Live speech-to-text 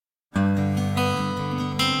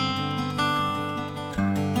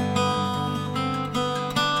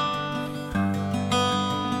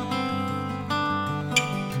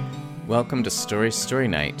Welcome to Story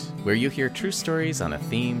Night, where you hear true stories on a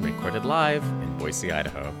theme recorded live in Boise,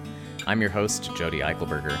 Idaho. I'm your host, Jody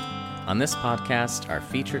Eichelberger. On this podcast, our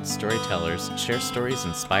featured storytellers share stories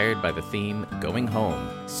inspired by the theme Going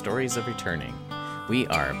Home, Stories of Returning. We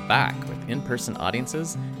are back with in-person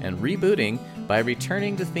audiences and rebooting by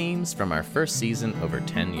returning to themes from our first season over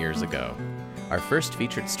 10 years ago. Our first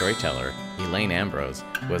featured storyteller, Elaine Ambrose,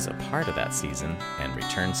 was a part of that season and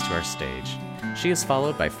returns to our stage. She is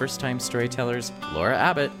followed by first-time storytellers Laura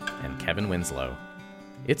Abbott and Kevin Winslow.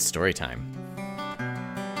 It's story time.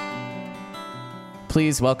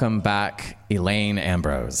 Please welcome back Elaine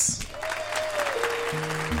Ambrose.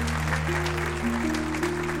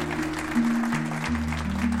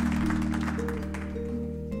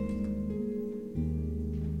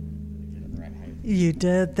 You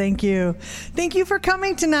did. Thank you. Thank you for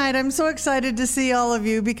coming tonight. I'm so excited to see all of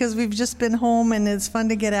you because we've just been home and it's fun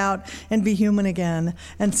to get out and be human again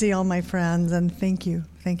and see all my friends. And thank you.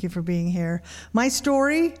 Thank you for being here. My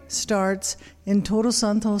story starts in Todos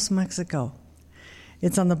Santos, Mexico.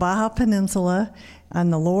 It's on the Baja Peninsula, on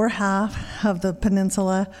the lower half of the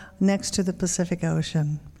peninsula next to the Pacific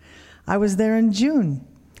Ocean. I was there in June.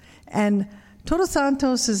 And Todos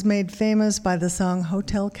Santos is made famous by the song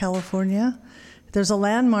Hotel California. There's a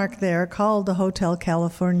landmark there called the Hotel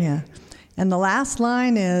California. And the last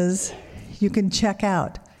line is, you can check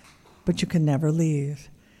out, but you can never leave.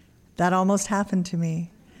 That almost happened to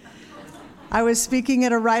me. I was speaking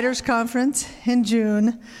at a writers' conference in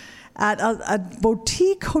June at a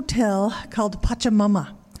boutique hotel called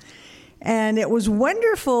Pachamama. And it was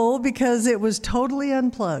wonderful because it was totally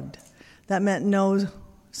unplugged. That meant no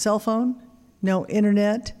cell phone, no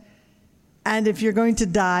internet. And if you're going to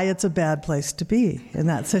die, it's a bad place to be in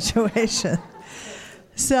that situation.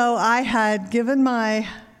 So I had given my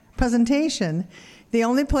presentation. The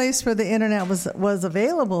only place where the internet was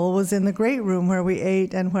available was in the great room where we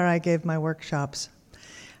ate and where I gave my workshops.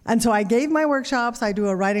 And so I gave my workshops. I do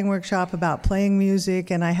a writing workshop about playing music,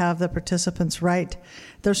 and I have the participants write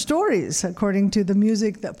their stories according to the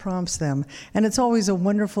music that prompts them. And it's always a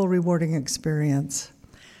wonderful, rewarding experience.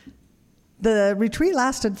 The retreat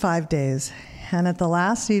lasted 5 days, and at the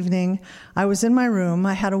last evening, I was in my room.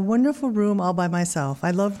 I had a wonderful room all by myself. I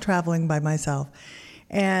love traveling by myself.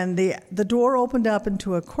 And the door opened up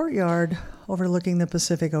into a courtyard overlooking the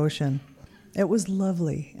Pacific Ocean. It was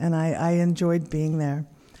lovely, and I enjoyed being there.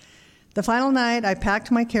 The final night, I packed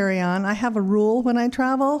my carry-on. I have a rule when I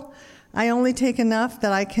travel. I only take enough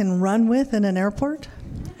that I can run with in an airport.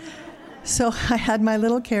 So I had my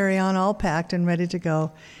little carry-on all packed and ready to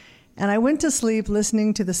go. And I went to sleep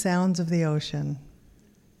listening to the sounds of the ocean.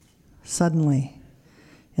 Suddenly,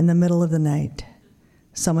 in the middle of the night,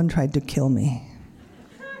 someone tried to kill me.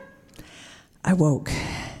 I woke.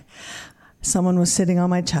 Someone was sitting on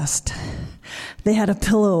my chest. They had a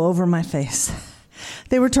pillow over my face.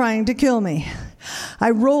 They were trying to kill me. I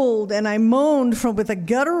rolled and I moaned with a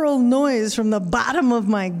guttural noise from the bottom of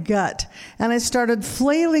my gut. And I started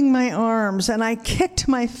flailing my arms and I kicked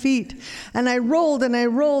my feet. And I rolled and I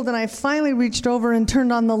rolled and I finally reached over and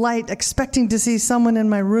turned on the light, expecting to see someone in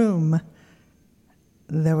my room.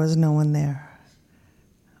 There was no one there.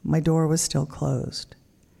 My door was still closed.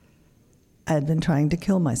 I had been trying to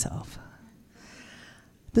kill myself.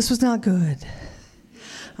 This was not good.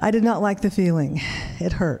 I did not like the feeling.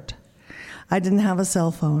 It hurt. I didn't have a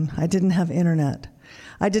cell phone. I didn't have internet.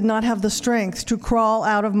 I did not have the strength to crawl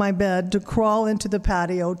out of my bed, to crawl into the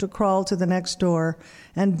patio, to crawl to the next door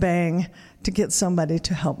and bang to get somebody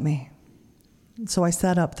to help me. So I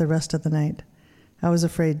sat up the rest of the night. I was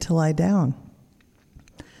afraid to lie down.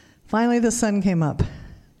 Finally, the sun came up.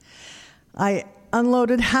 I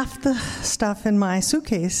unloaded half the stuff in my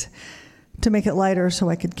suitcase to make it lighter so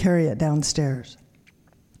I could carry it downstairs.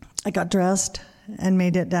 I got dressed and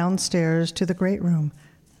made it downstairs to the great room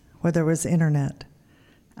where there was internet.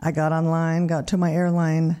 I got online, got to my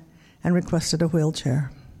airline, and requested a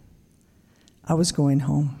wheelchair. I was going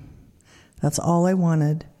home. That's all I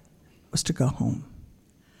wanted, was to go home.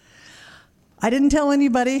 I didn't tell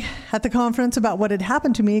anybody at the conference about what had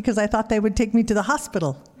happened to me because I thought they would take me to the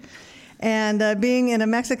hospital. And being in a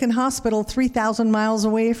Mexican hospital 3,000 miles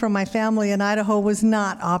away from my family in Idaho was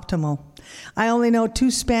not optimal. I only know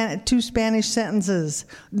two Spanish sentences.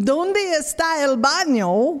 ¿Dónde está el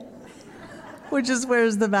baño? Which is,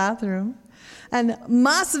 where's the bathroom? And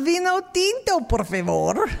más vino tinto, por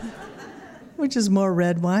favor. Which is more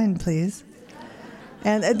red wine, please.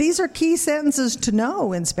 And these are key sentences to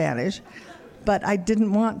know in Spanish, but I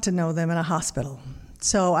didn't want to know them in a hospital.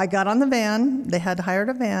 So I got on the van. They had hired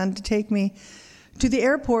a van to take me to the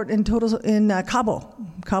airport in Cabo.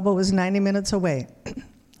 Cabo was 90 minutes away.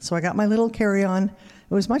 So I got my little carry-on.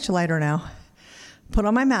 It was much lighter now. Put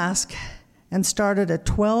on my mask and started a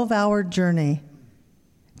 12-hour journey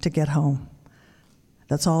to get home.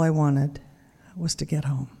 That's all I wanted, was to get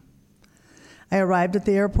home. I arrived at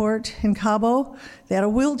the airport in Cabo. They had a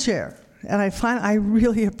wheelchair, and I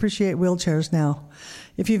really appreciate wheelchairs now.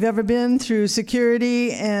 If you've ever been through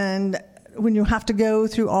security and when you have to go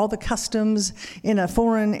through all the customs in a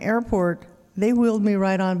foreign airport, they wheeled me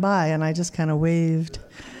right on by, and I just kind of waved.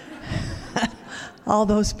 All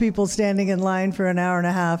those people standing in line for an hour and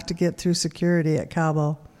a half to get through security at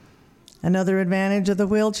Cabo. Another advantage of the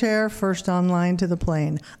wheelchair, first on line to the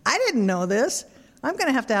plane. I didn't know this. I'm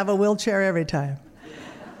going to have a wheelchair every time.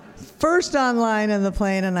 First on line in the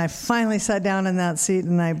plane, and I finally sat down in that seat,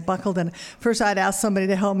 and I buckled in. First, I'd asked somebody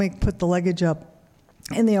to help me put the luggage up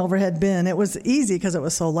in the overhead bin. It was easy because it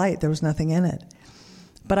was so light. There was nothing in it.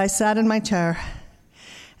 But I sat in my chair,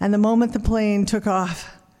 and the moment the plane took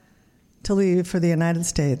off to leave for the United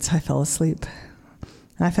States, I fell asleep.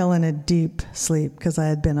 I fell in a deep sleep because I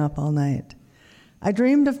had been up all night. I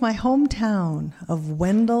dreamed of my hometown of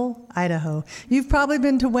Wendell, Idaho. You've probably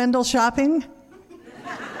been to Wendell shopping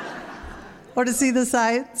or to see the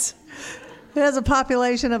sights. It has a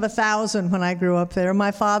population of 1,000 when I grew up there.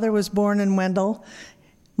 My father was born in Wendell.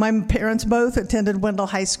 My parents both attended Wendell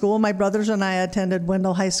High School. My brothers and I attended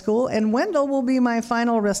Wendell High School, and Wendell will be my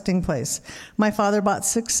final resting place. My father bought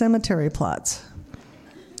 6 cemetery plots.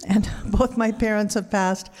 And both my parents have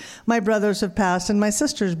passed, my brothers have passed, and my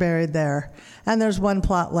sister's buried there. And there's 1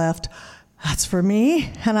 plot left. That's for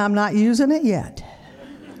me, and I'm not using it yet.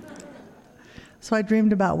 So I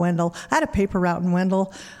dreamed about Wendell. I had a paper route in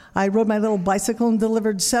Wendell. I rode my little bicycle and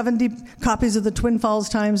delivered 70 copies of the Twin Falls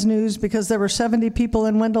Times-News because there were 70 people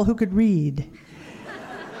in Wendell who could read.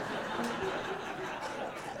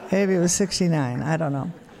 Maybe it was 69, I don't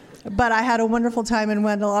know. But I had a wonderful time in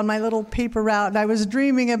Wendell on my little paper route, and I was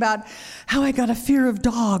dreaming about how I got a fear of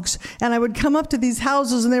dogs. And I would come up to these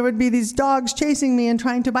houses, and there would be these dogs chasing me and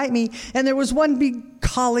trying to bite me. And there was one big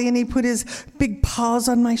collie, and he put his big paws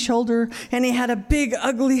on my shoulder, and he had a big,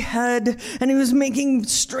 ugly head, and he was making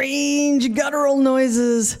strange, guttural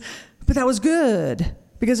noises. But that was good,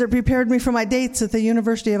 because it prepared me for my dates at the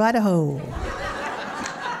University of Idaho.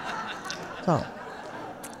 So,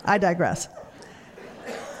 I digress.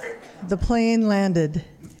 The plane landed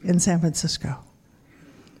in San Francisco.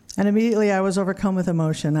 And immediately I was overcome with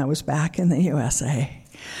emotion. I was back in the USA.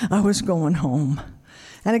 I was going home.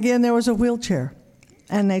 And again, there was a wheelchair.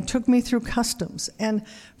 And they took me through customs. And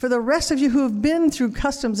for the rest of you who have been through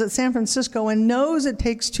customs at San Francisco and knows it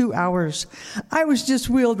takes 2 hours, I was just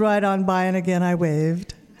wheeled right on by, and again I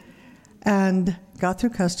waved. And got through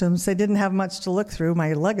customs. They didn't have much to look through,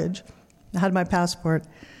 my luggage. I had my passport.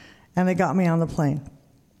 And they got me on the plane.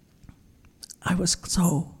 I was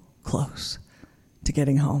so close to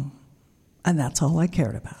getting home, and that's all I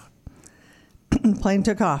cared about. The plane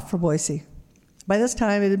took off for Boise. By this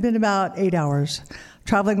time, it had been about 8 hours,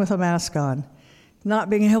 traveling with a mask on, not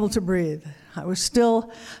being able to breathe. I was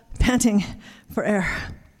still panting for air,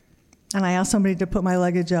 and I asked somebody to put my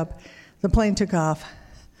luggage up. The plane took off,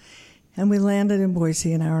 and we landed in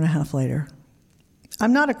Boise an hour and a half later.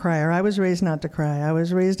 I'm not a crier. I was raised not to cry. I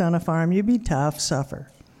was raised on a farm. You be tough,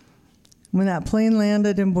 suffer. When that plane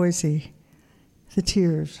landed in Boise, the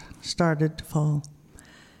tears started to fall.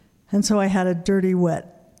 And so I had a dirty,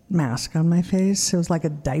 wet mask on my face. It was like a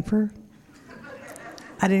diaper.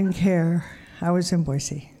 I didn't care. I was in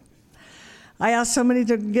Boise. I asked somebody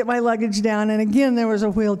to get my luggage down, and again, there was a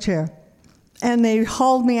wheelchair. And they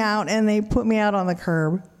hauled me out, and they put me out on the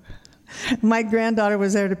curb. My granddaughter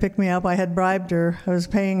was there to pick me up. I had bribed her. I was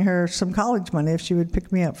paying her some college money if she would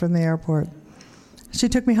pick me up from the airport. She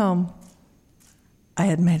took me home. I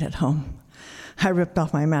had made it home. I ripped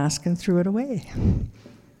off my mask and threw it away.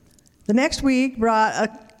 The next week brought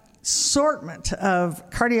an assortment of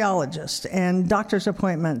cardiologists and doctor's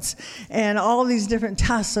appointments and all these different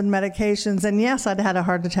tests and medications. And yes, I'd had a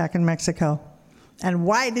heart attack in Mexico. And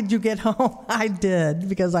why did you get home? I did,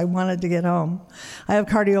 because I wanted to get home. I have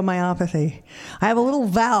cardiomyopathy. I have a little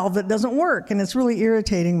valve that doesn't work, and it's really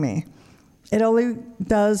irritating me. It only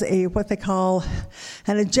does what they call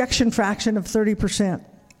an ejection fraction of 30%.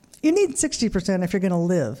 You need 60% if you're going to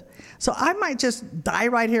live. So I might just die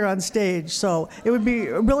right here on stage, so it would be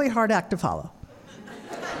a really hard act to follow.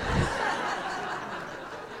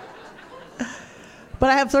 But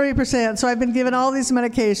I have 30%, so I've been given all these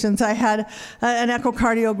medications. I had an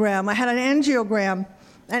echocardiogram. I had an angiogram.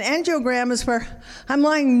 An angiogram is where I'm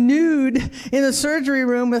lying nude in the surgery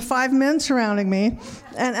room with 5 men surrounding me.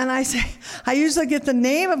 And I usually get the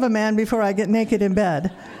name of a man before I get naked in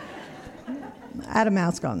bed. I had a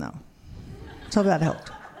mask on, though, so that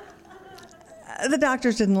helped. The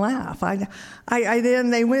doctors didn't laugh.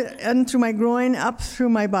 They went in through my groin, up through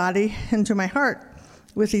my body, into my heart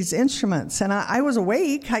with these instruments. And I was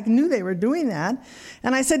awake. I knew they were doing that.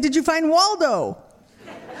 And I said, "Did you find Waldo?"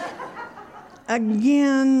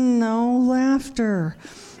 Again, no laughter.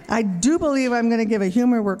 I do believe I'm going to give a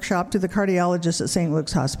humor workshop to the cardiologist at St.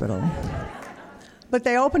 Luke's Hospital. But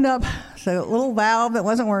they opened up the little valve that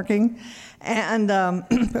wasn't working and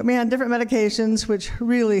put me on different medications, which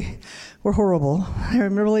really were horrible. They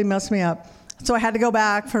really messed me up. So I had to go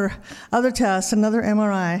back for other tests, another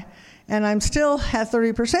MRI, and I'm still at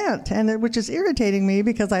 30%, which is irritating me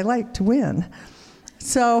because I like to win.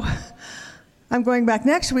 So I'm going back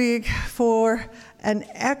next week for an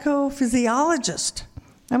echophysiologist.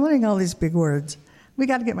 I'm learning all these big words. We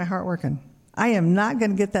got to get my heart working. I am not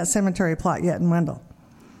going to get that cemetery plot yet in Wendell.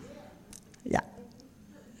 Yeah.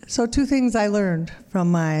 So 2 things I learned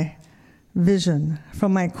from my vision,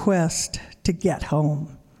 from my quest to get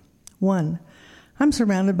home. 1, I'm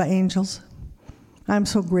surrounded by angels. I'm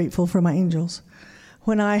so grateful for my angels.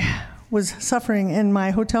 When I was suffering in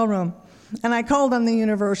my hotel room, and I called on the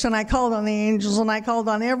universe, and I called on the angels, and I called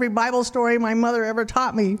on every Bible story my mother ever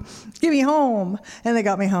taught me. Get me home. And they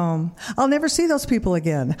got me home. I'll never see those people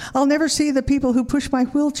again. I'll never see the people who pushed my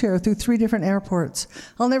wheelchair through 3 different airports.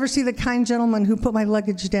 I'll never see the kind gentleman who put my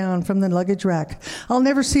luggage down from the luggage rack. I'll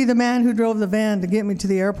never see the man who drove the van to get me to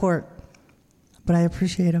the airport. But I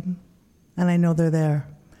appreciate them, and I know they're there.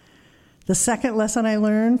 The second lesson I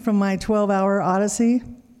learned from my 12-hour odyssey,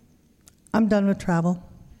 I'm done with travel.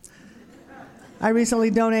 I recently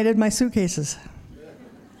donated my suitcases.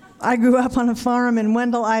 I grew up on a farm in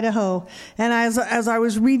Wendell, Idaho, and as I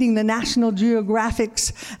was reading the National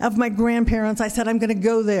Geographics of my grandparents, I said, I'm going to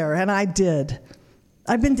go there, and I did.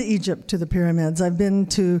 I've been to Egypt to the pyramids. I've been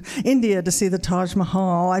to India to see the Taj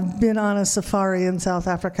Mahal. I've been on a safari in South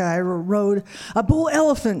Africa. I rode a bull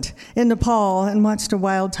elephant in Nepal and watched a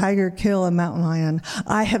wild tiger kill a mountain lion.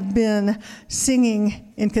 I have been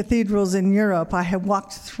singing in cathedrals in Europe. I have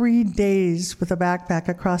walked 3 days with a backpack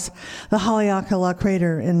across the Haleakala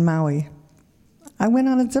crater in Maui. I went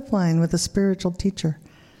on a zip line with a spiritual teacher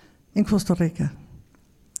in Costa Rica.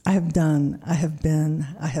 I have done, I have been,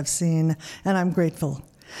 I have seen, and I'm grateful.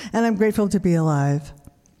 And I'm grateful to be alive.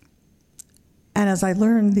 And as I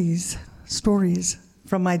learned these stories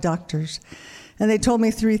from my doctors, and they told me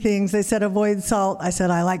 3 things. They said, avoid salt. I said,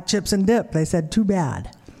 I like chips and dip. They said, too bad.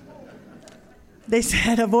 They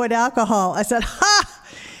said, avoid alcohol. I said, ha!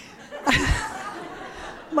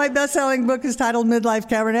 My best-selling book is titled Midlife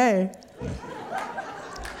Cabernet.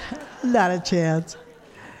 Not a chance.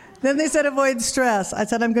 Then they said, avoid stress. I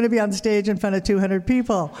said, I'm going to be on stage in front of 200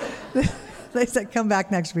 people. They said, come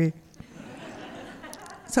back next week.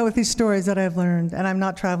 So with these stories that I've learned, and I'm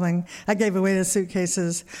not traveling, I gave away the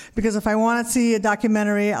suitcases, because if I want to see a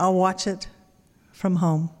documentary, I'll watch it from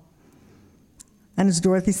home. And as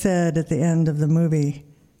Dorothy said at the end of the movie,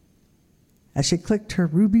 as she clicked her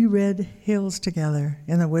ruby red heels together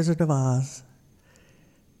in The Wizard of Oz,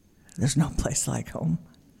 there's no place like home.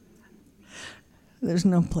 There's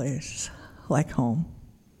no place like home.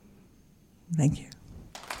 Thank you.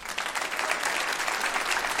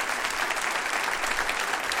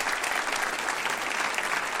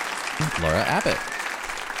 Laura Abbott.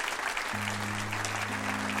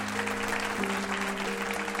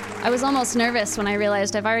 I was almost nervous when I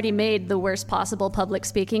realized I've already made the worst possible public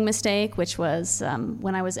speaking mistake, which was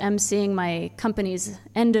when I was emceeing my company's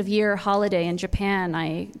end-of-year holiday in Japan.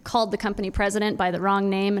 I called the company president by the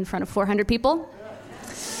wrong name in front of 400 people.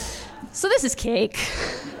 So this is cake.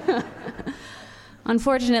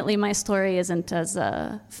 Unfortunately, my story isn't as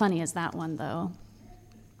funny as that one, though.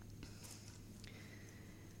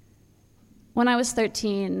 When I was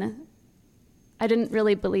 13, I didn't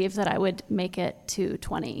really believe that I would make it to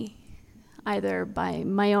 20, either by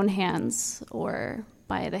my own hands or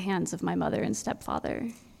by the hands of my mother and stepfather.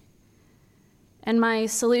 And my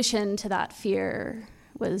solution to that fear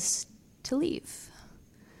was to leave.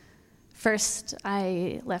 First,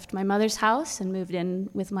 I left my mother's house and moved in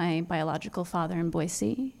with my biological father in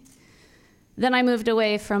Boise. Then I moved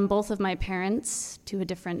away from both of my parents to a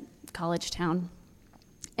different college town.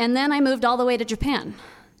 And then I moved all the way to Japan,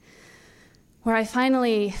 where I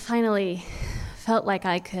finally felt like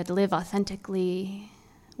I could live authentically,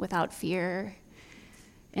 without fear,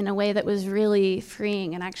 in a way that was really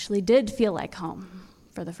freeing and actually did feel like home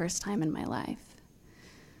for the first time in my life.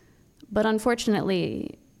 But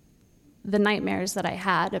unfortunately, the nightmares that I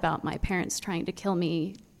had about my parents trying to kill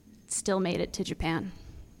me still made it to Japan.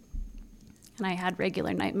 And I had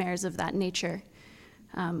regular nightmares of that nature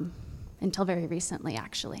until very recently,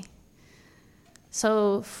 actually.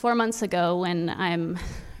 So 4 months ago, when I'm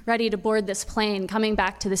ready to board this plane coming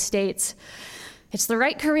back to the States, it's the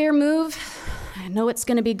right career move. I know it's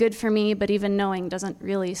going to be good for me, but even knowing doesn't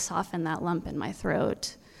really soften that lump in my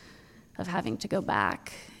throat of having to go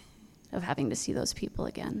back, of having to see those people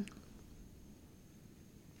again.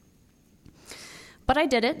 But I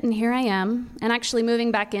did it, and here I am. And actually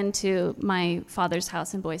moving back into my father's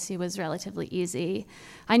house in Boise was relatively easy.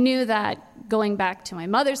 I knew that going back to my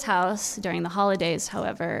mother's house during the holidays,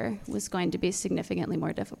 however, was going to be significantly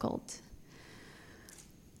more difficult.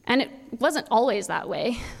 And it wasn't always that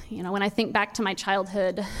way. You know, when I think back to my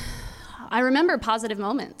childhood, I remember positive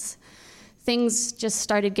moments. Things just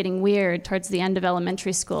started getting weird towards the end of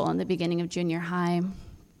elementary school and the beginning of junior high.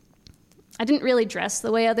 I didn't really dress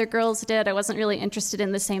the way other girls did. I wasn't really interested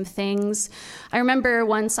in the same things. I remember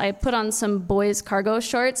once I put on some boys' cargo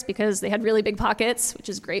shorts because they had really big pockets, which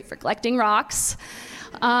is great for collecting rocks.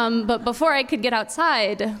 But before I could get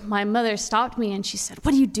outside, my mother stopped me and she said,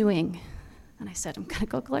 "What are you doing?" And I said, "I'm going to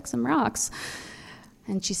go collect some rocks."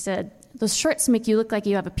 And she said, "Those shorts make you look like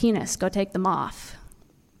you have a penis. Go take them off."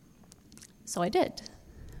 So I did.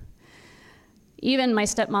 Even my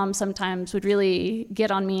stepmom sometimes would really get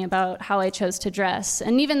on me about how I chose to dress.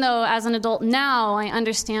 And even though as an adult now, I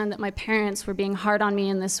understand that my parents were being hard on me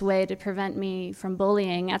in this way to prevent me from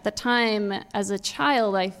bullying, at the time, as a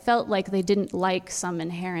child, I felt like they didn't like some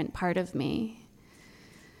inherent part of me.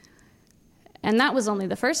 And that was only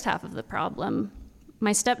the first half of the problem.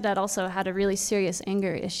 My stepdad also had a really serious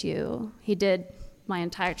anger issue. He did my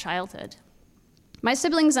entire childhood. My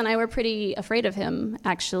siblings and I were pretty afraid of him,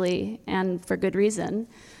 actually, and for good reason.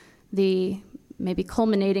 The maybe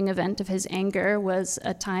culminating event of his anger was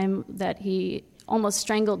a time that he almost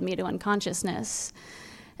strangled me to unconsciousness.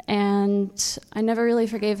 And I never really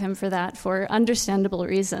forgave him for that, for understandable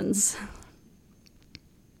reasons.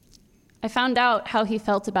 I found out how he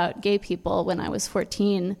felt about gay people when I was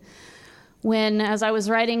 14, when, as I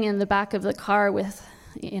was riding in the back of the car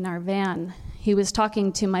in our van, he was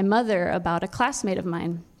talking to my mother about a classmate of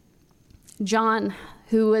mine, John,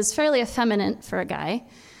 who was fairly effeminate for a guy.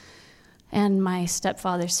 And my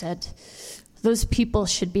stepfather said, "Those people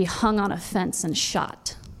should be hung on a fence and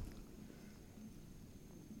shot."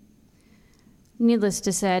 Needless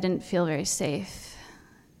to say, I didn't feel very safe,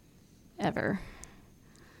 ever.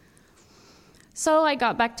 So I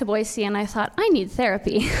got back to Boise and I thought, I need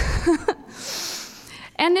therapy.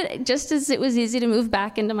 And just as it was easy to move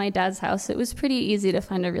back into my dad's house, it was pretty easy to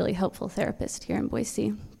find a really helpful therapist here in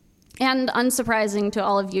Boise. And unsurprising to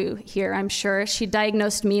all of you here, I'm sure, she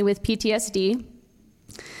diagnosed me with PTSD.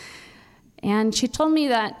 And she told me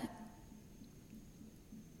that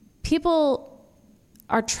people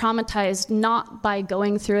are traumatized not by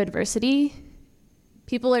going through adversity.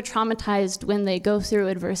 People are traumatized when they go through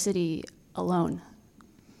adversity alone.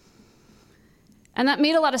 And that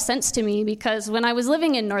made a lot of sense to me because when I was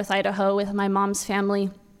living in North Idaho with my mom's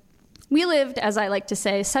family, we lived, as I like to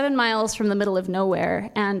say, 7 miles from the middle of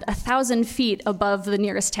nowhere and 1,000 feet above the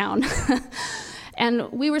nearest town.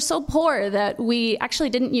 And we were so poor that we actually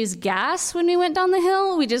didn't use gas when we went down the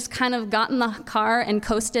hill. We just kind of got in the car and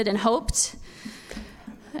coasted and hoped.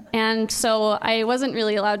 And so I wasn't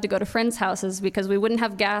really allowed to go to friends' houses because we wouldn't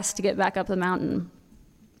have gas to get back up the mountain.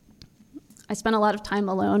 I spent a lot of time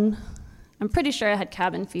alone. I'm pretty sure I had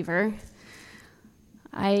cabin fever.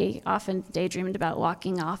 I often daydreamed about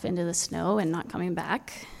walking off into the snow and not coming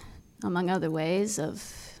back, among other ways of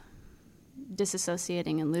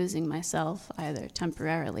disassociating and losing myself, either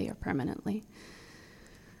temporarily or permanently.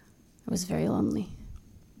 I was very lonely.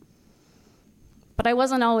 But I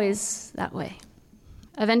wasn't always that way.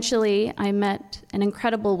 Eventually, I met an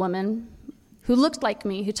incredible woman who looked like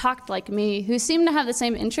me, who talked like me, who seemed to have the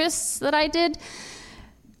same interests that I did.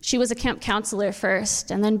 She was a camp counselor first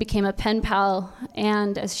and then became a pen pal.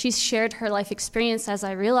 And as she shared her life experience, as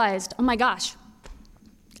I realized, oh my gosh,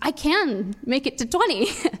 I can make it to 20.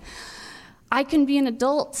 I can be an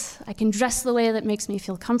adult. I can dress the way that makes me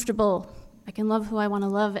feel comfortable. I can love who I want to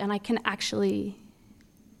love, and I can actually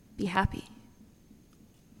be happy.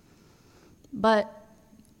 But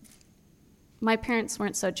my parents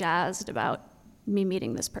weren't so jazzed about me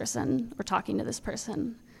meeting this person or talking to this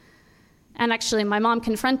person. And actually, my mom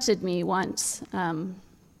confronted me once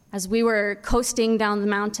as we were coasting down the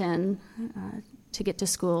mountain to get to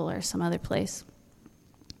school or some other place.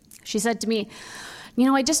 She said to me,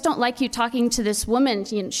 I just don't like you talking to this woman.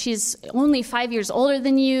 She's only 5 years older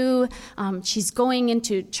than you. She's going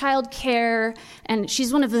into childcare, and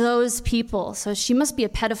she's one of those people, so she must be a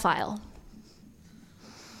pedophile.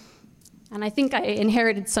 And I think I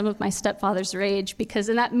inherited some of my stepfather's rage, because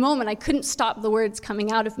in that moment I couldn't stop the words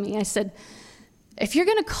coming out of me. I said, if you're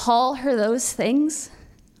going to call her those things,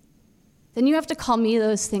 then you have to call me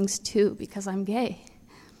those things too, because I'm gay.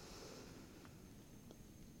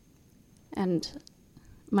 And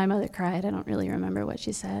my mother cried. I don't really remember what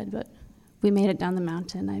she said, but we made it down the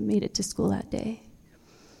mountain. I made it to school that day.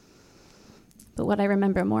 But what I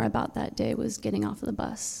remember more about that day was getting off the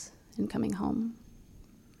bus and coming home.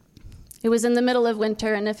 It was in the middle of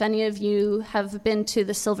winter, and if any of you have been to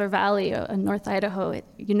the Silver Valley in North Idaho,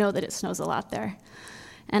 you know that it snows a lot there.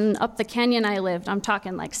 And up the canyon I lived, I'm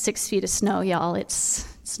talking like 6 feet of snow, y'all.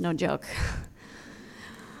 It's no joke.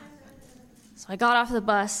 So I got off the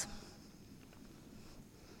bus,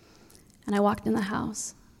 and I walked in the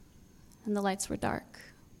house, and the lights were dark.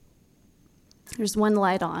 There's one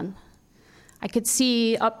light on. I could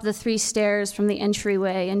see up the 3 stairs from the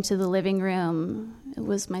entryway into the living room. It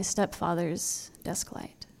was my stepfather's desk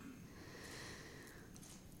light.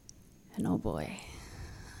 And oh boy,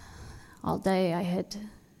 all day I had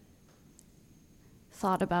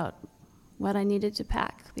thought about what I needed to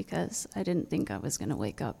pack, because I didn't think I was going to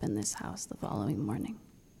wake up in this house the following morning.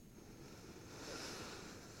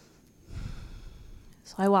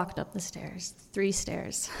 So I walked up the stairs, 3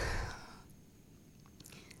 stairs.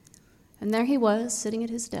 And there he was, sitting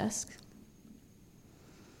at his desk.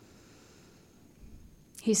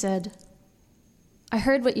 He said, I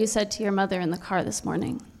heard what you said to your mother in the car this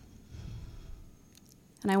morning,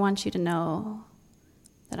 and I want you to know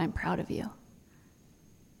that I'm proud of you.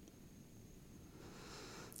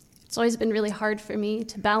 It's always been really hard for me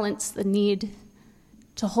to balance the need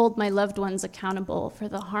to hold my loved ones accountable for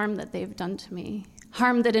the harm that they've done to me,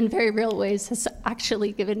 harm that in very real ways has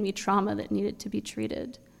actually given me trauma that needed to be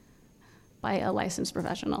treated by a licensed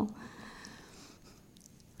professional.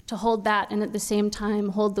 To hold that, and at the same time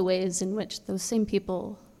hold the ways in which those same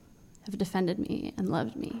people have defended me and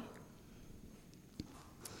loved me.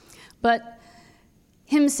 But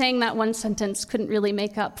him saying that one sentence couldn't really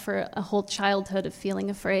make up for a whole childhood of feeling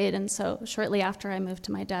afraid, and so shortly after I moved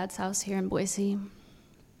to my dad's house here in Boise.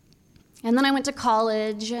 And then I went to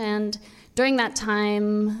college, and during that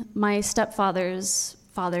time, my stepfather's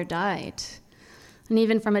father died. And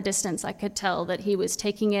even from a distance, I could tell that he was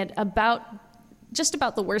taking it just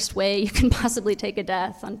about the worst way you can possibly take a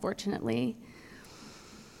death, unfortunately.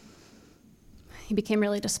 He became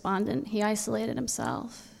really despondent. He isolated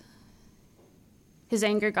himself. His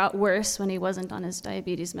anger got worse when he wasn't on his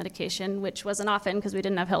diabetes medication, which wasn't often because we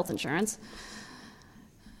didn't have health insurance.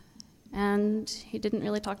 And he didn't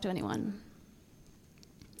really talk to anyone.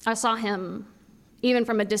 I saw him, even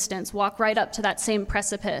from a distance, walk right up to that same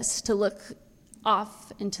precipice to look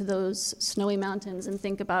off into those snowy mountains and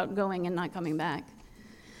think about going and not coming back.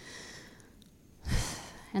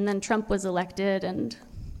 And then Trump was elected, and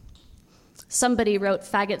somebody wrote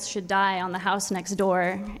 "faggots should die" on the house next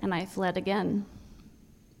door, and I fled again.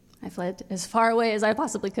 I fled as far away as I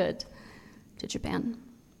possibly could to Japan.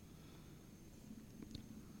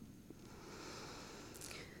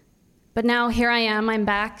 But now here I am, I'm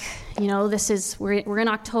back. We're in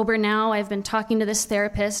October now. I've been talking to this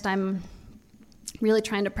therapist. I'm really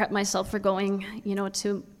trying to prep myself for going,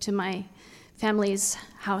 to my family's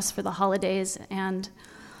house for the holidays, and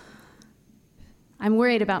I'm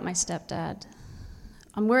worried about my stepdad.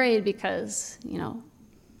 I'm worried because,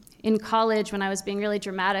 in college when I was being really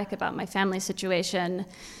dramatic about my family situation,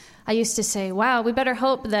 I used to say, wow, we better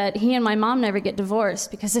hope that he and my mom never get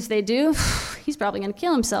divorced, because if they do, he's probably going to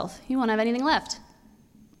kill himself. He won't have anything left.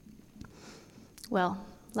 Well,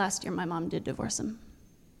 last year my mom did divorce him.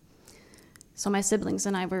 So my siblings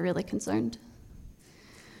and I were really concerned.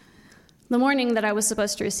 The morning that I was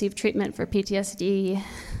supposed to receive treatment for PTSD,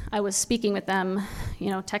 I was speaking with them,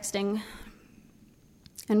 texting.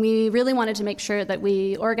 And we really wanted to make sure that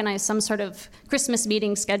we organized some sort of Christmas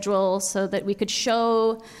meeting schedule so that we could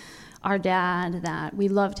show our dad that we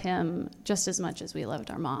loved him just as much as we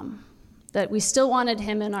loved our mom, that we still wanted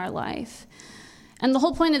him in our life. And the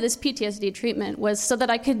whole point of this PTSD treatment was so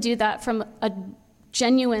that I could do that from a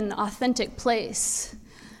genuine, authentic place,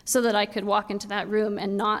 so that I could walk into that room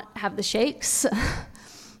and not have the shakes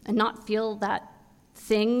and not feel that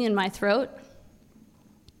thing in my throat,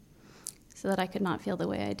 so that I could not feel the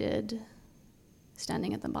way I did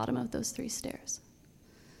standing at the bottom of those 3 stairs.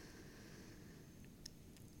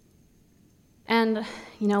 And,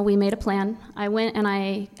 we made a plan. I went and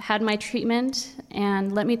I had my treatment,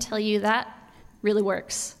 and let me tell you, that really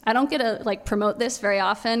works. I don't get to promote this very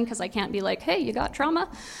often because I can't be like, hey, you got trauma.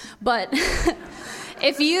 But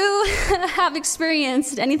if you have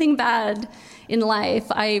experienced anything bad in life,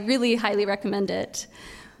 I really highly recommend it.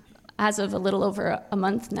 as of a little over a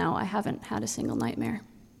month now, I haven't had a single nightmare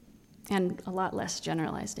and a lot less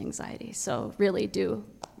generalized anxiety. So really do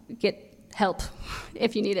get help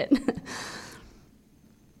if you need it.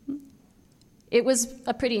 It was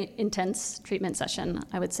a pretty intense treatment session,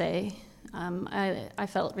 I would say. I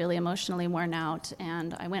felt really emotionally worn out,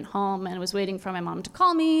 and I went home and was waiting for my mom to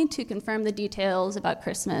call me to confirm the details about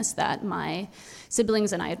Christmas that my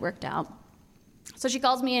siblings and I had worked out. So she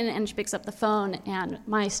calls me in, and she picks up the phone, and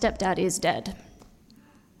my stepdad is dead.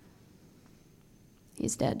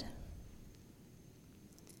 He's dead.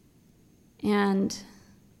 And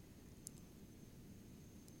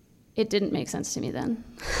it didn't make sense to me then.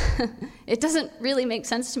 It doesn't really make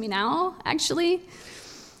sense to me now, actually.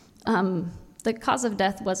 The cause of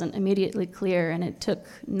death wasn't immediately clear, and it took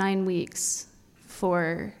 9 weeks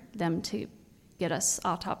for them to get us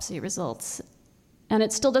autopsy results. And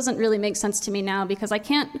it still doesn't really make sense to me now because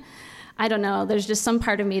I don't know, there's just some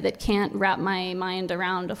part of me that can't wrap my mind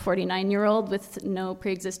around a 49-year-old with no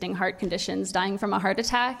pre-existing heart conditions dying from a heart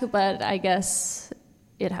attack, but I guess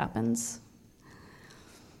it happens.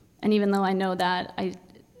 And even though I know that,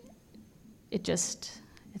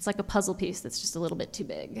 it's like a puzzle piece that's just a little bit too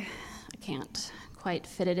big. I can't quite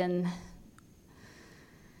fit it in.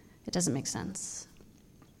 It doesn't make sense.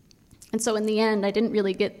 And so in the end, I didn't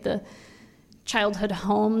really get the childhood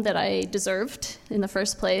home that I deserved in the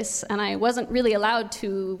first place, and I wasn't really allowed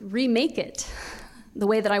to remake it the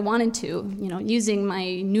way that I wanted to, using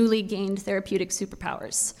my newly gained therapeutic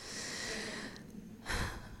superpowers.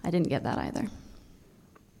 I didn't get that either.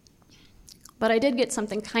 But I did get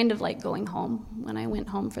something kind of like going home when I went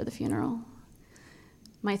home for the funeral.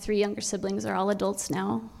 My 3 younger siblings are all adults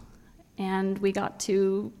now, and we got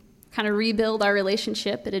to kind of rebuild our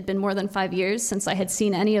relationship. It had been more than 5 years since I had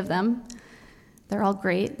seen any of them. They're all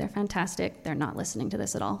great. They're fantastic. They're not listening to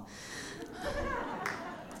this at all.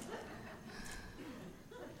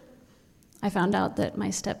 I found out that my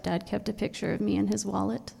stepdad kept a picture of me in his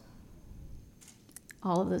wallet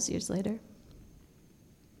all of those years later.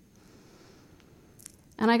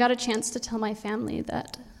 And I got a chance to tell my family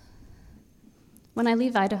that when I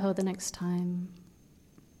leave Idaho the next time,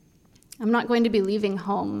 I'm not going to be leaving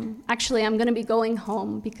home. Actually, I'm going to be going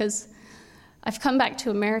home because I've come back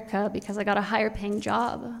to America because I got a higher paying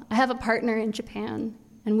job. I have a partner in Japan,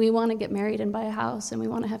 and we want to get married and buy a house, and we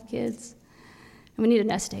want to have kids. And we need a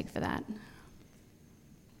nest egg for that.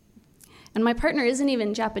 And my partner isn't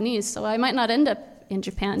even Japanese, so I might not end up in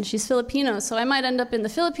Japan. She's Filipino, so I might end up in the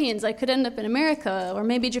Philippines. I could end up in America, or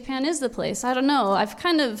maybe Japan is the place. I don't know. I've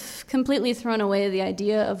kind of completely thrown away the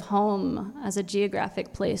idea of home as a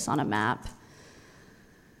geographic place on a map.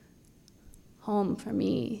 Home for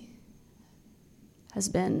me has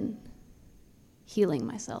been healing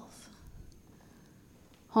myself.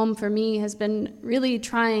 Home for me has been really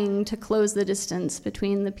trying to close the distance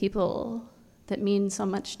between the people that mean so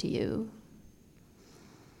much to you.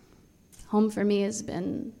 Home for me has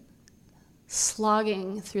been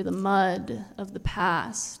slogging through the mud of the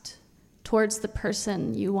past towards the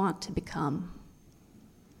person you want to become.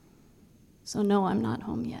 So no, I'm not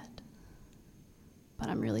home yet, but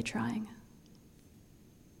I'm really trying.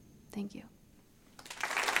 Thank you.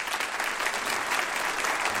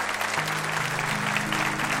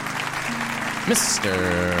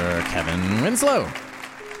 Mr. Kevin Winslow.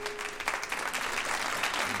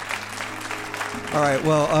 All right.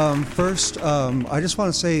 Well, first, I just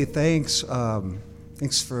want to say thanks.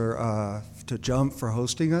 Thanks to Jump for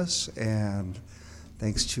hosting us, and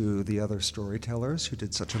thanks to the other storytellers who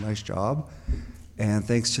did such a nice job, and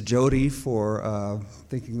thanks to Jody for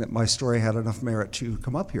thinking that my story had enough merit to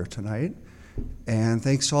come up here tonight. And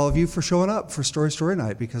thanks to all of you for showing up for Story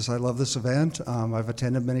Night, because I love this event. I've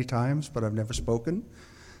attended many times, but I've never spoken.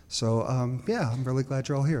 So, I'm really glad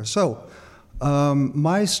you're all here. So,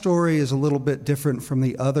 my story is a little bit different from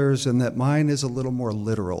the others in that mine is a little more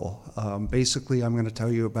literal. Basically, I'm going to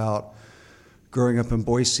tell you about growing up in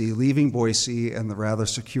Boise, leaving Boise, and the rather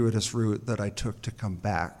circuitous route that I took to come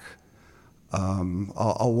back.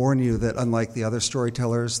 I'll warn you that unlike the other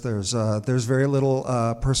storytellers, there's very little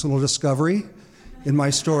personal discovery in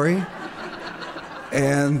my story,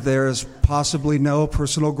 and there's possibly no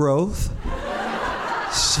personal growth.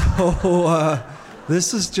 So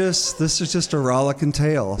this is just a rollicking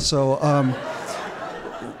tale. So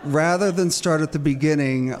rather than start at the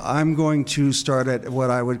beginning, I'm going to start at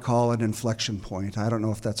what I would call an inflection point. I don't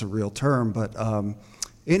know if that's a real term, but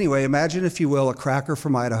anyway, imagine, if you will, a cracker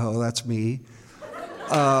from Idaho. That's me.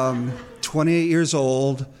 28 years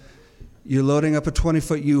old. You're loading up a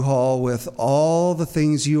 20-foot U-Haul with all the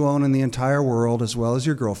things you own in the entire world, as well as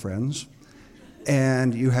your girlfriend's.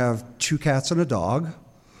 And you have 2 cats and a dog.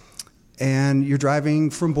 and you're driving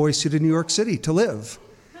from Boise to New York City to live.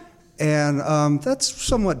 And that's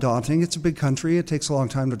somewhat daunting. It's a big country. It takes a long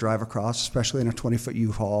time to drive across, especially in a 20-foot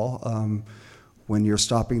U-Haul when you're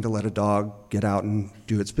stopping to let a dog get out and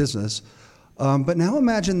do its business. But now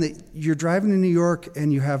imagine that you're driving to New York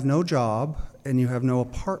and you have no job and you have no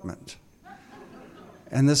apartment.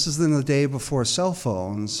 And this is in the day before cell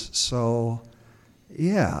phones, so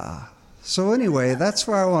yeah. So anyway, that's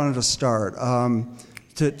where I wanted to start.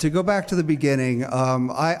 To go back to the beginning,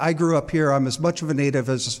 I grew up here. I'm as much of a native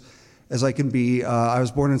as I can be. I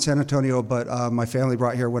was born in San Antonio, but my family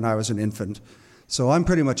brought here when I was an infant. So I'm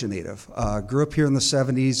pretty much a native. Grew up here in the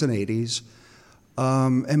 70s and 80s.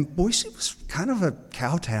 And Boise was kind of a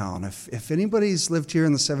cow town. If anybody's lived here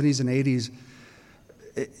in the 70s and 80s,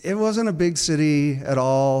 it wasn't a big city at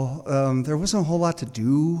all. There wasn't a whole lot to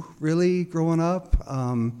do, really, growing up.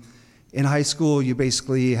 In high school, you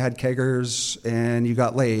basically had keggers and you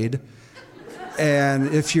got laid.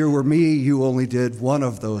 And if you were me, you only did one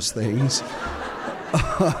of those things.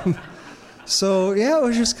 So, yeah, it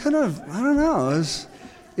was just kind of, I don't know,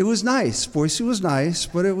 it was nice. Boise was nice,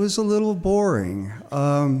 but it was a little boring.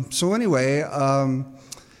 So anyway,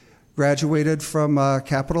 graduated from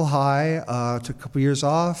Capitol High, took a couple years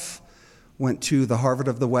off, went to the Harvard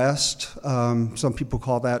of the West. Some people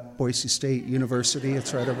call that Boise State University.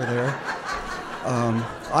 It's right over there.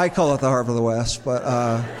 I call it the Harvard of the West,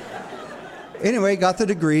 but anyway, got the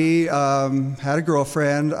degree, had a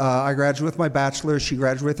girlfriend. I graduated with my bachelor's. She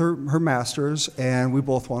graduated with her master's, and we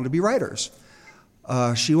both wanted to be writers.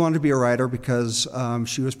 She wanted to be a writer because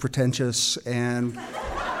she was pretentious and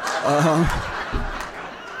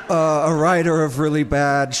a writer of really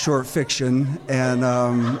bad short fiction, and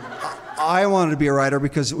I wanted to be a writer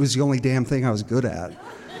because it was the only damn thing I was good at.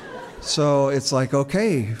 So it's like,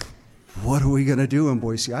 okay, what are we going to do in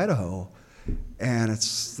Boise, Idaho? And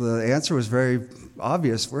the answer was very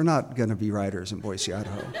obvious. We're not going to be writers in Boise,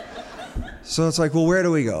 Idaho. So it's like, well, where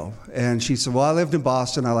do we go? And she said, well, I lived in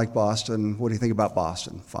Boston. I like Boston. What do you think about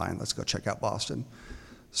Boston? Fine, let's go check out Boston.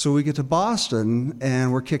 So we get to Boston,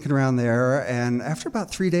 and we're kicking around there. And after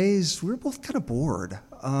about 3 days, we were both kind of bored.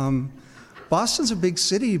 Boston's a big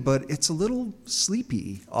city, but it's a little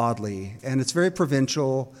sleepy, oddly. And it's very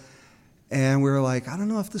provincial. And we were like, I don't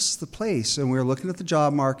know if this is the place. And we were looking at the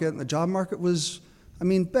job market, and the job market was,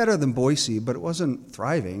 better than Boise, but it wasn't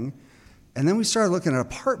thriving. And then we started looking at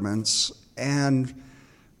apartments, and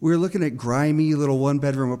we were looking at grimy little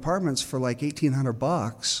one-bedroom apartments for like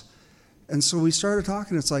 $1,800. And so we started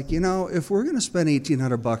talking. It's like, if we're going to spend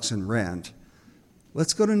 $1,800 in rent,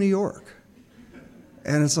 let's go to New York.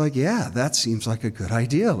 And it's like, yeah, that seems like a good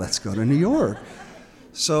idea. Let's go to New York.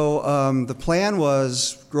 So the plan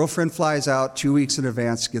was, girlfriend flies out 2 weeks in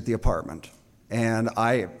advance to get the apartment. And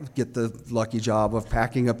I get the lucky job of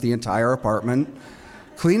packing up the entire apartment,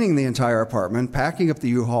 cleaning the entire apartment, packing up the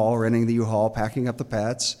U-Haul, renting the U-Haul, packing up the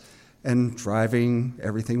pets, and driving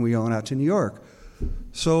everything we own out to New York.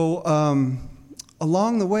 So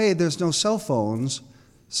along the way, there's no cell phones,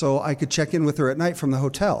 so I could check in with her at night from the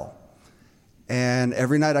hotel. And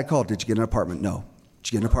every night I called, did you get an apartment? No.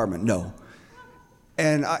 Did you get an apartment? No.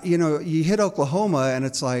 And, you hit Oklahoma, and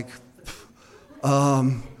it's like,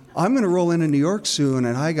 I'm going to roll into New York soon,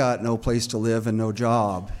 and I got no place to live and no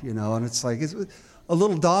job, and it's like, it's a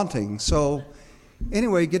little daunting. So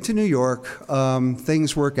anyway, get to New York,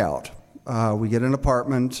 things work out. We get an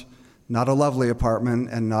apartment, not a lovely apartment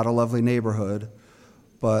and not a lovely neighborhood,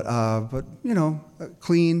 but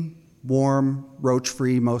clean, warm,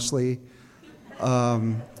 roach-free mostly,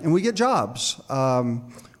 and we get jobs.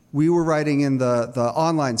 We were writing in the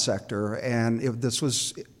online sector, and this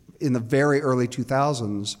was in the very early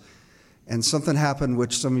 2000s, and something happened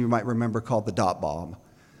which some of you might remember called the dot bomb.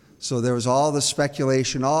 So there was all this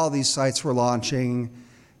speculation, all these sites were launching,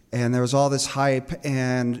 and there was all this hype,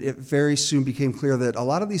 and it very soon became clear that a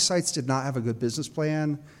lot of these sites did not have a good business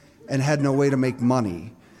plan and had no way to make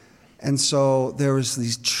money. And so there was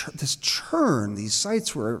this churn, these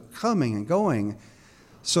sites were coming and going.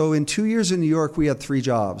 So in 2 years in New York, we had 3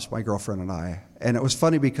 jobs, my girlfriend and I. And it was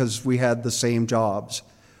funny because we had the same jobs.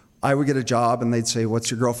 I would get a job, and they'd say,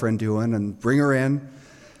 what's your girlfriend doing? And bring her in.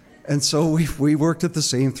 And so we worked at the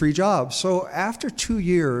same 3 jobs. So after 2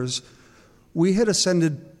 years, we had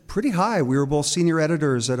ascended pretty high. We were both senior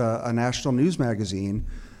editors at a national news magazine.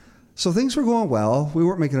 So things were going well. We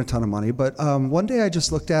weren't making a ton of money. But one day I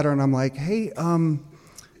just looked at her, and I'm like, hey,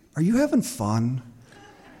 are you having fun?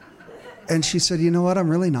 And she said, you know what, I'm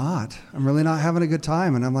really not. I'm really not having a good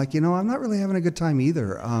time. And I'm like, I'm not really having a good time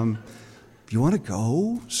either. You want to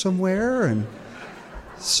go somewhere? And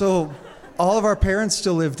so all of our parents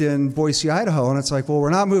still lived in Boise, Idaho, and it's like, well, we're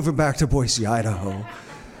not moving back to Boise, Idaho.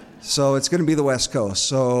 So it's going to be the West Coast.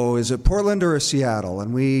 So is it Portland or Seattle?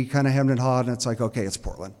 And we kind of hemmed and hawed, and it's like, okay, it's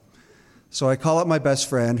Portland. So I call up my best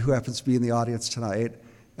friend, who happens to be in the audience tonight,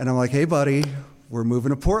 and I'm like, hey, buddy, we're moving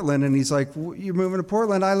to Portland. And he's like, you're moving to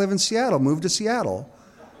Portland? I live in Seattle. Move to Seattle.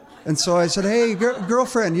 And so I said, hey,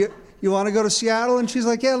 girlfriend, you want to go to Seattle? And she's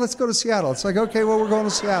like, yeah, let's go to Seattle. It's like, okay, well, we're going to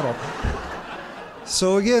Seattle.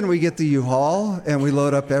 So again, we get the U-Haul, and we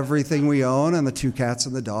load up everything we own and the 2 cats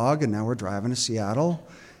and the dog, and now we're driving to Seattle.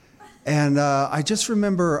 And I just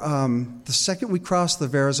remember the second we crossed the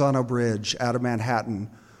Verrazano Bridge out of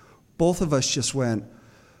Manhattan, both of us just went,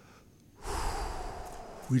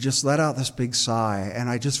 we just let out this big sigh, and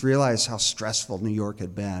I just realized how stressful New York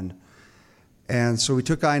had been. And so we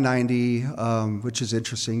took I-90, which is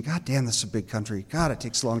interesting. God damn, this is a big country. God, it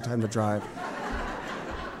takes a long time to drive.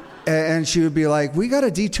 And she would be like, we got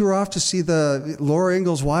to detour off to see the Laura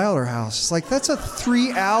Ingalls Wilder house. It's like, that's a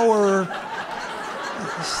 3-hour...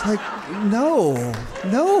 It's like, no,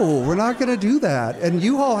 we're not going to do that. And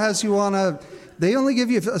U-Haul has you on they only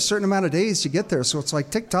give you a certain amount of days to get there. So it's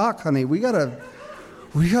like, tick-tock, honey, we got a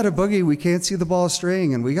boogie. We can't see the ball of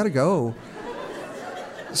string, and we got to go.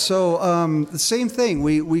 So the same thing.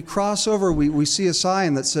 We cross over. We see a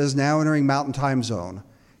sign that says, now entering Mountain Time Zone.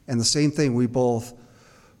 And the same thing, we both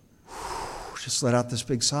just let out this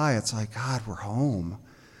big sigh. It's like, God, we're home.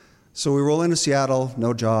 So we roll into Seattle,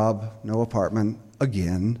 no job, no apartment,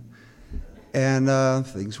 again. And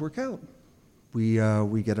things work out. We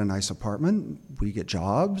get a nice apartment. We get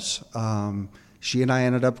jobs. She and I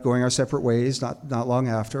ended up going our separate ways not long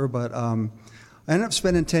after, but I ended up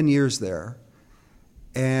spending 10 years there.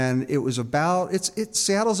 And it was about,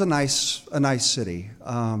 Seattle's a nice city.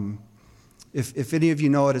 If any of you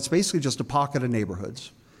know it, it's basically just a pocket of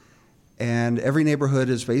neighborhoods. And every neighborhood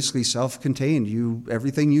is basically self-contained.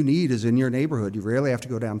 Everything you need is in your neighborhood. You rarely have to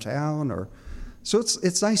go downtown. So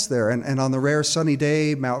it's nice there. And on the rare sunny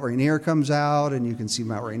day, Mount Rainier comes out, and you can see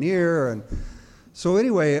Mount Rainier. And so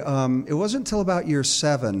anyway, it wasn't until about year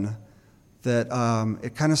 7 that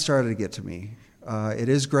it kind of started to get to me. It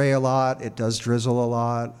is gray a lot. It does drizzle a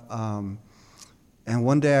lot. And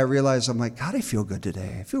one day I realized, I'm like, God, I feel good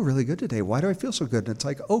today. I feel really good today. Why do I feel so good? And it's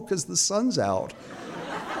like, because the sun's out.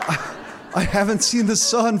 I haven't seen the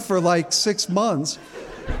sun for like 6 months.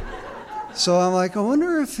 So I'm like, I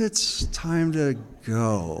wonder if it's time to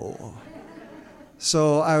go.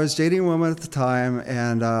 So I was dating a woman at the time,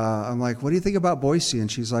 and I'm like, what do you think about Boise? And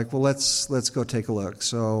she's like, well, let's go take a look.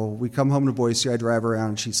 So we come home to Boise. I drive around,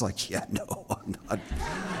 and she's like, yeah, no,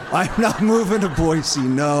 I'm not moving to Boise,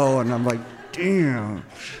 no. And I'm like, damn.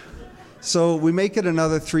 So we make it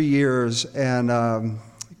another 3 years, and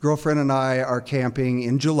girlfriend and I are camping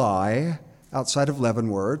in July outside of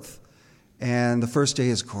Leavenworth. And the first day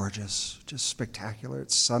is gorgeous, just spectacular.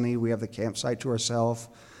 It's sunny. We have the campsite to ourselves.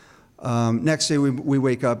 Next day we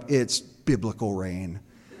wake up, it's biblical rain,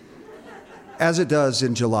 as it does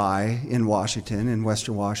in July in Washington, in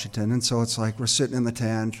Western Washington. And so it's like we're sitting in the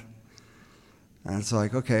tent, and it's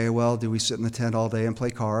like, okay, well, do we sit in the tent all day and play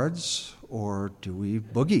cards, or do we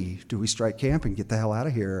boogie? Do we strike camp and get the hell out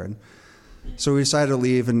of here? And so we decided to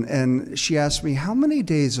leave, and she asked me, how many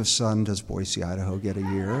days of sun does Boise, Idaho get a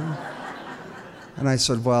year? And I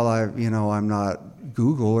said, well, I'm not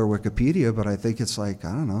Google or Wikipedia, but I think it's like,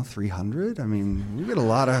 I don't know, 300? I mean, we get a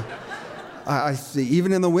lot of,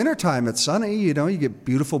 even in the wintertime, it's sunny, you get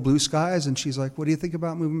beautiful blue skies. And she's like, what do you think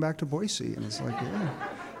about moving back to Boise? And it's like, yeah,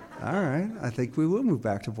 all right, I think we will move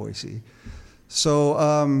back to Boise. So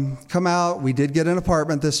come out, we did get an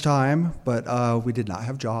apartment this time, but we did not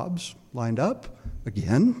have jobs lined up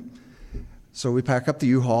again. So we pack up the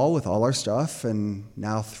U-Haul with all our stuff, and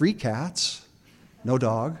now 3 cats, no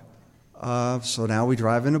dog. So now we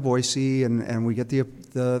drive into Boise, and we get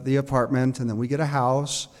the apartment, and then we get a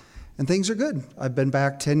house, and things are good. I've been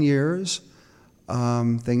back 10 years.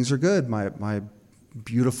 Things are good. My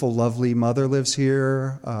beautiful, lovely mother lives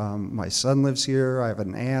here. My son lives here. I have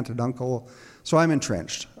an aunt, an uncle. So I'm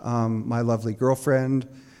entrenched. My lovely girlfriend,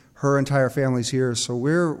 her entire family's here. So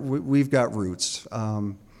we've got roots.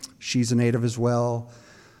 She's a native as well.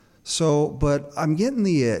 So, but I'm getting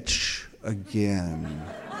the itch again.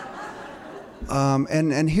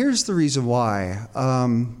 And here's the reason why.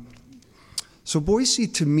 So Boise,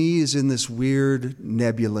 to me, is in this weird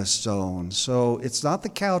nebulous zone. So it's not the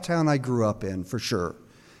cow town I grew up in, for sure.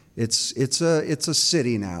 It's a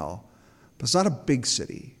city now, but it's not a big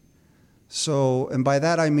city. So, and by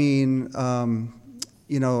that I mean,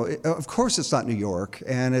 of course it's not New York,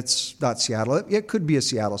 and it's not Seattle. It could be a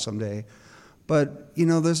Seattle someday. But,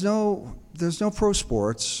 there's no pro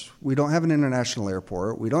sports. We don't have an international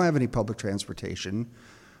airport. We don't have any public transportation.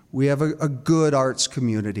 We have a good arts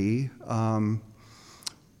community.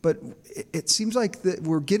 But it seems like that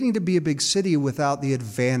we're getting to be a big city without the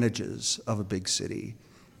advantages of a big city.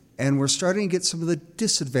 And we're starting to get some of the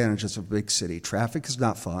disadvantages of a big city. Traffic is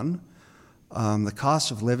not fun. The cost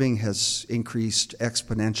of living has increased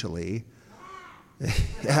exponentially.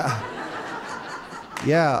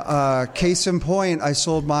 Yeah. Case in point, I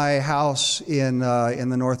sold my house in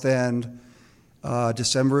the North End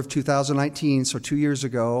December of 2019, so 2 years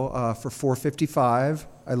ago, for $455.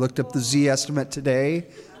 I looked up the Z estimate today,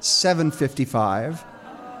 $755.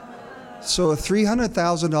 So a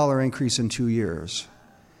 $300,000 increase in 2 years.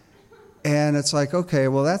 And it's like, okay,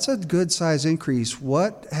 well, that's a good size increase.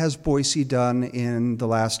 What has Boise done in the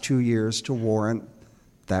last 2 years to warrant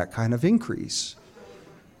that kind of increase?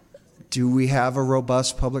 Do we have a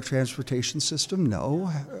robust public transportation system?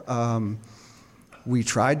 No. We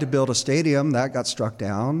tried to build a stadium. That got struck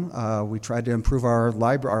down. We tried to improve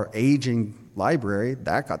our aging library.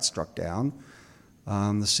 That got struck down.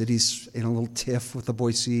 The city's in a little tiff with the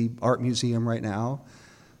Boise Art Museum right now.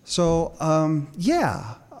 So,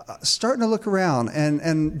 starting to look around.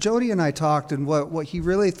 And Jody and I talked, and what he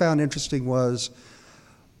really found interesting was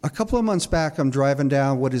a couple of months back, I'm driving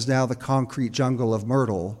down what is now the concrete jungle of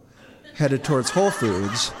Myrtle, headed towards Whole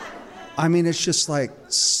Foods. I mean, it's just like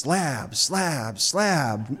slab,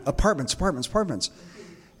 apartments.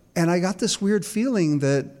 And I got this weird feeling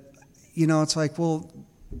that, it's like, well,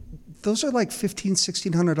 those are like $1,500,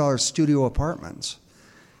 $1,600 studio apartments.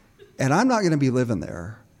 And I'm not going to be living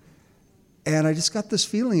there. And I just got this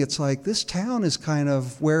feeling, it's like this town is kind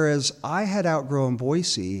of, whereas I had outgrown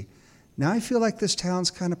Boise, now I feel like this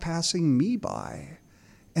town's kind of passing me by.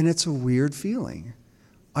 And it's a weird feeling.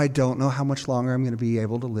 I don't know how much longer I'm going to be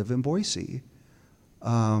able to live in Boise.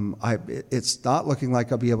 It's not looking like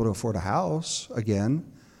I'll be able to afford a house again.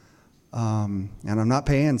 And I'm not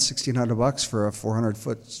paying $1,600 for a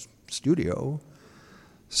 400-foot studio.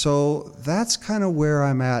 So that's kind of where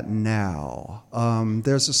I'm at now.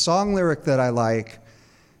 There's a song lyric that I like,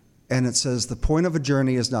 and it says, "The point of a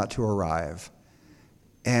journey is not to arrive."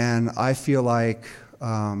 And I feel like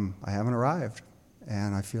I haven't arrived.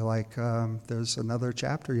 And I feel like there's another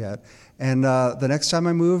chapter yet. And the next time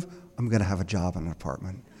I move, I'm going to have a job in an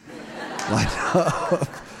apartment.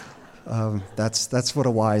 That's what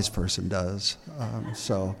a wise person does.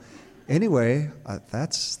 So anyway,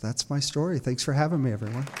 that's my story. Thanks for having me,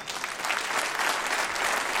 everyone.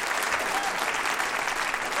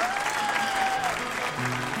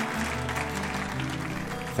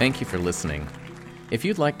 Thank you for listening. If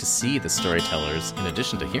you'd like to see the storytellers in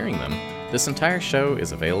addition to hearing them, this entire show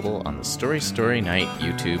is available on the Story Night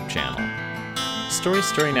YouTube channel.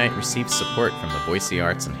 Story Night receives support from the Boise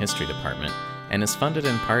Arts and History Department and is funded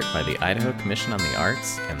in part by the Idaho Commission on the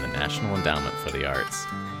Arts and the National Endowment for the Arts.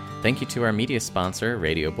 Thank you to our media sponsor,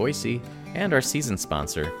 Radio Boise, and our season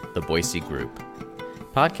sponsor, the Boise Group.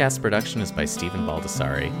 Podcast production is by Stephen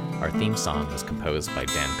Baldessari. Our theme song was composed by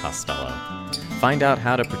Dan Costello. Find out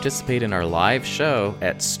how to participate in our live show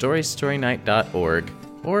at storynight.org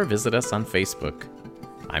or visit us on Facebook.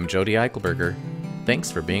 I'm Jody Eichelberger.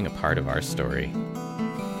 Thanks for being a part of our story.